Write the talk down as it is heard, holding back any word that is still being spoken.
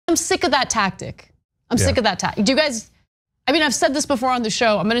I'm sick of that tactic. I'm sick of that tactic. Do you guys, I mean, I've said this before on the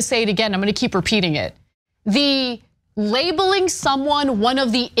show. I'm gonna say it again. I'm gonna keep repeating it. The labeling someone one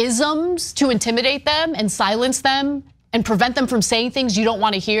of the isms to intimidate them and silence them and prevent them from saying things you don't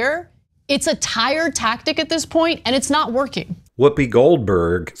wanna hear, it's a tired tactic at this point and it's not working. Whoopi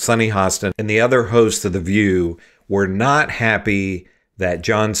Goldberg, Sunny Hostin, and the other hosts of The View were not happy that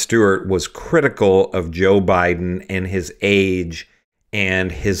Jon Stewart was critical of Joe Biden and his age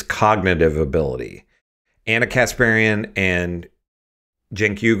and his cognitive ability. Anna Kasparian and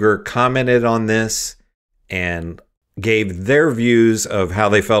Cenk Uyger commented on this and gave their views of how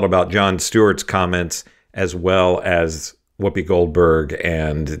they felt about Jon Stewart's comments, as well as Whoopi Goldberg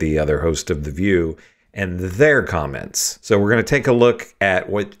and the other host of The View and their comments. So we're going to take a look at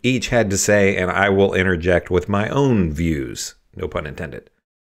what each had to say, and I will interject with my own views. No pun intended.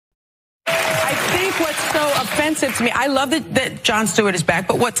 I think what's so offensive to me, I love that Jon Stewart is back,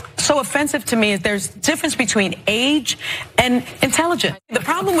 but what's so offensive to me is there's a difference between age and intelligence. The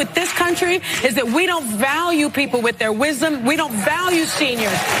problem with this country is that we don't value people with their wisdom. We don't value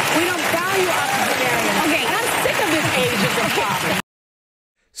seniors. We don't value octogenarians. Okay, and I'm sick of this ageism problem.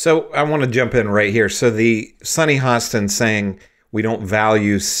 So I want to jump in right here. So the Sunny Hostin saying we don't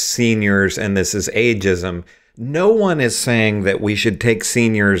value seniors and this is ageism. No one is saying that we should take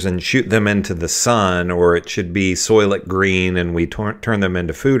seniors and shoot them into the sun, or it should be Soylent Green and we turn them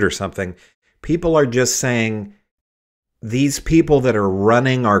into food or something. People are just saying these people that are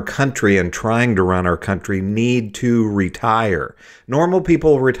running our country and trying to run our country need to retire. Normal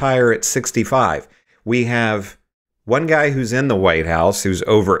people retire at 65. We have one guy who's in the White House who's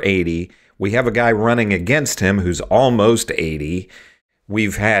over 80. We have a guy running against him who's almost 80.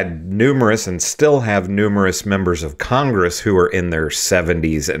 We've had numerous and still have numerous members of Congress who are in their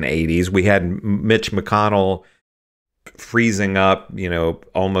 70s and 80s. We had Mitch McConnell freezing up, you know,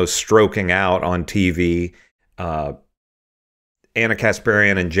 almost stroking out on TV. Anna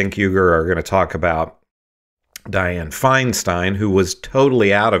Kasparian and Cenk Uyger are going to talk about Dianne Feinstein, who was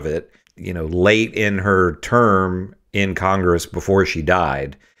totally out of it, you know, late in her term in Congress before she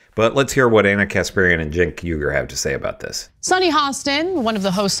died. But let's hear what Anna Kasparian and Cenk Uyger have to say about this. Sunny Hostin, one of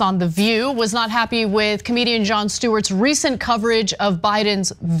the hosts on The View, was not happy with comedian Jon Stewart's recent coverage of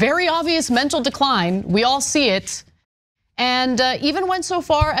Biden's very obvious mental decline. We all see it. And even went so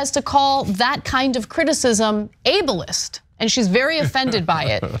far as to call that kind of criticism ableist. And she's very offended by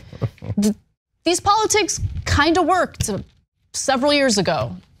it. These politics kind of worked several years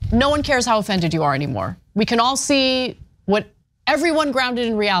ago. No one cares how offended you are anymore. We can all see what everyone grounded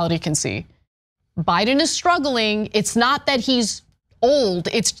in reality can see. Biden is struggling. It's not that he's old,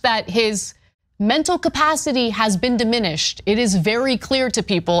 it's that his mental capacity has been diminished. It is very clear to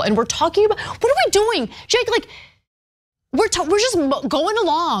people, and we're talking about, what are we doing? Jake, like, we're just going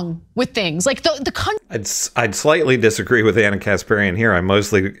along with things. Like the country. I'd slightly disagree with Anna Kasparian here. I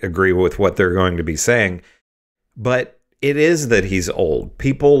mostly agree with what they're going to be saying. But it is that he's old.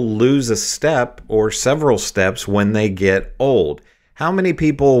 People lose a step or several steps when they get old. How many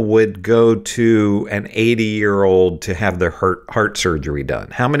people would go to an 80-year-old to have their heart surgery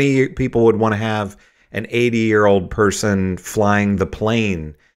done? How many people would want to have an 80-year-old person flying the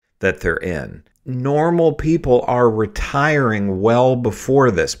plane that they're in? Normal people are retiring well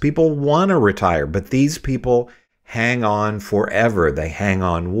before this. People want to retire, but these people hang on forever. They hang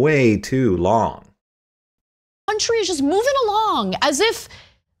on way too long. Country is just moving along as if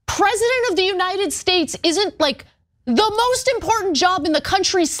President of the United States isn't like the most important job in the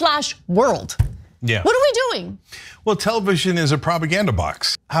country / world. Yeah. What are we doing? Well, television is a propaganda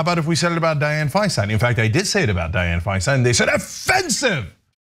box. How about if we said it about Dianne Feinstein? In fact, I did say it about Dianne Feinstein. They said offensive.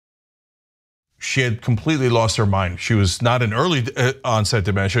 She had completely lost her mind. She was not in early onset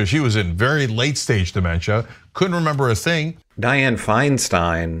dementia. She was in very late stage dementia. Couldn't remember a thing. Dianne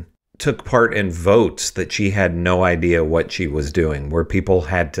Feinstein took part in votes that she had no idea what she was doing, where people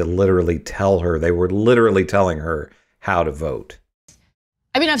had to literally tell her, they were literally telling her how to vote.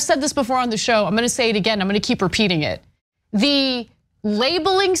 I mean, I've said this before on the show. I'm gonna say it again. I'm gonna keep repeating it. The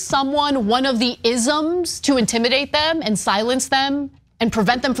labeling someone one of the isms to intimidate them and silence them and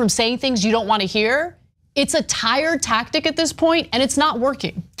prevent them from saying things you don't wanna hear, it's a tired tactic at this point and it's not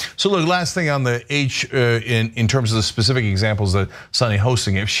working. So look, last thing on the age in terms of the specific examples that Sunny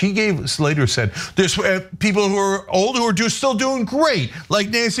hosting, if she later said, there's people who are old who are still doing great, like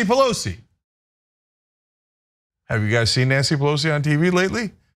Nancy Pelosi. Have you guys seen Nancy Pelosi on TV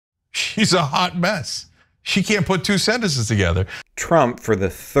lately? She's a hot mess. She can't put two sentences together. Trump for the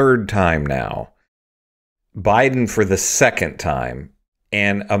third time now, Biden for the second time,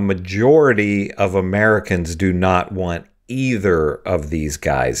 and a majority of Americans do not want either of these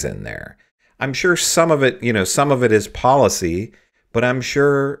guys in there. I'm sure some of it, some of it is policy, but I'm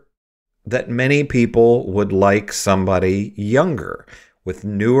sure that many people would like somebody younger with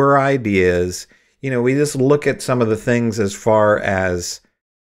newer ideas. We just look at some of the things as far as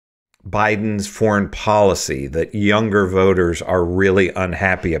Biden's foreign policy that younger voters are really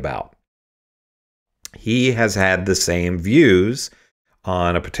unhappy about. He has had the same views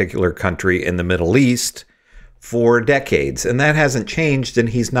on a particular country in the Middle East for decades, and that hasn't changed, and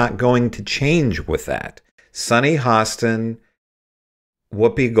he's not going to change with that. Sunny Hostin,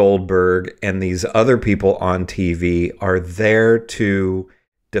 Whoopi Goldberg, and these other people on TV are there to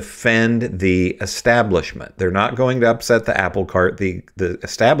defend the establishment. They're not going to upset the apple cart. The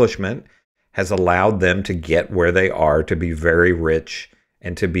establishment has allowed them to get where they are, to be very rich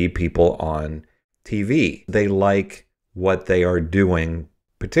and to be people on TV. They like what they are doing,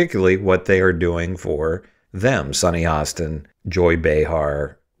 particularly what they are doing for them, Sunny Hostin, Joy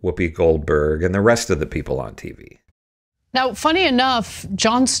Behar, Whoopi Goldberg, and the rest of the people on TV. Now, funny enough,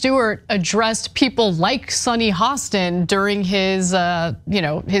 Jon Stewart addressed people like Sunny Hostin during his,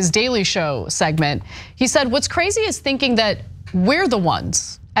 his Daily Show segment. He said, "What's crazy is thinking that we're the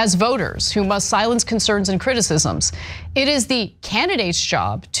ones, as voters, who must silence concerns and criticisms. It is the candidate's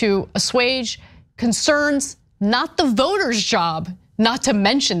job to assuage concerns, not the voter's job not to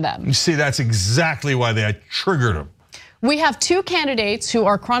mention them." You see, that's exactly why they triggered him. We have two candidates who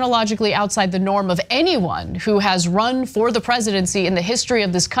are chronologically outside the norm of anyone who has run for the presidency in the history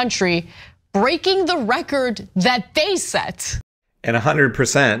of this country, breaking the record that they set. And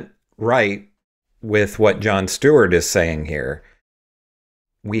 100% right with what Jon Stewart is saying here.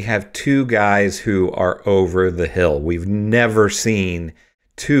 We have two guys who are over the hill. We've never seen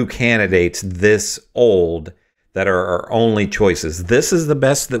two candidates this old that are our only choices. This is the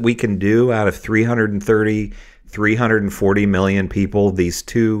best that we can do out of 340 million people. These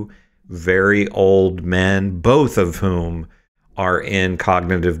two very old men, both of whom are in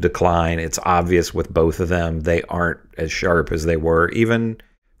cognitive decline. It's obvious with both of them. They aren't as sharp as they were even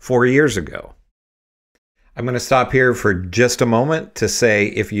 4 years ago. I'm going to stop here for just a moment to say,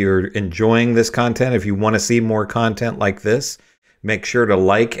 if you're enjoying this content, if you want to see more content like this, make sure to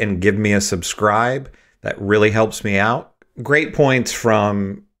like and give me a subscribe. That really helps me out. Great points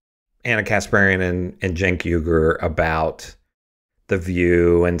from Anna Kasparian and Cenk Uyger about The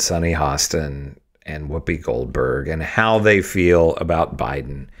View and Sunny Hostin and Whoopi Goldberg and how they feel about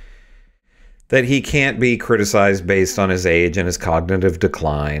Biden. That he can't be criticized based on his age and his cognitive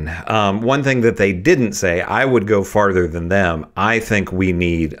decline. One thing that they didn't say, I would go farther than them. I think we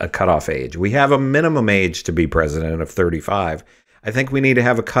need a cutoff age. We have a minimum age to be president of 35. I think we need to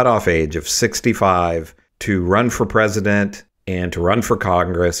have a cutoff age of 65 to run for president and to run for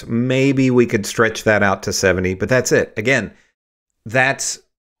Congress. Maybe we could stretch that out to 70, but that's it. Again, that's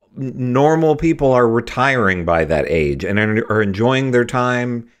normal people are retiring by that age and are enjoying their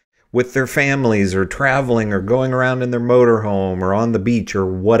time with their families or traveling or going around in their motorhome or on the beach or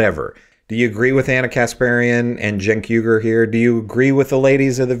whatever. Do you agree with Anna Kasparian and Cenk Uyger here? Do you agree with the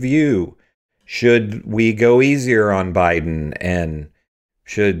ladies of The View? Should we go easier on Biden, and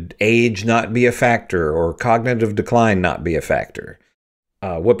should age not be a factor or cognitive decline not be a factor?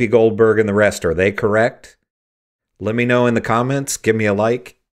 Whoopi Goldberg and the rest, are they correct? Let me know in the comments. Give me a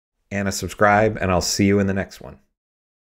like and a subscribe, and I'll see you in the next one.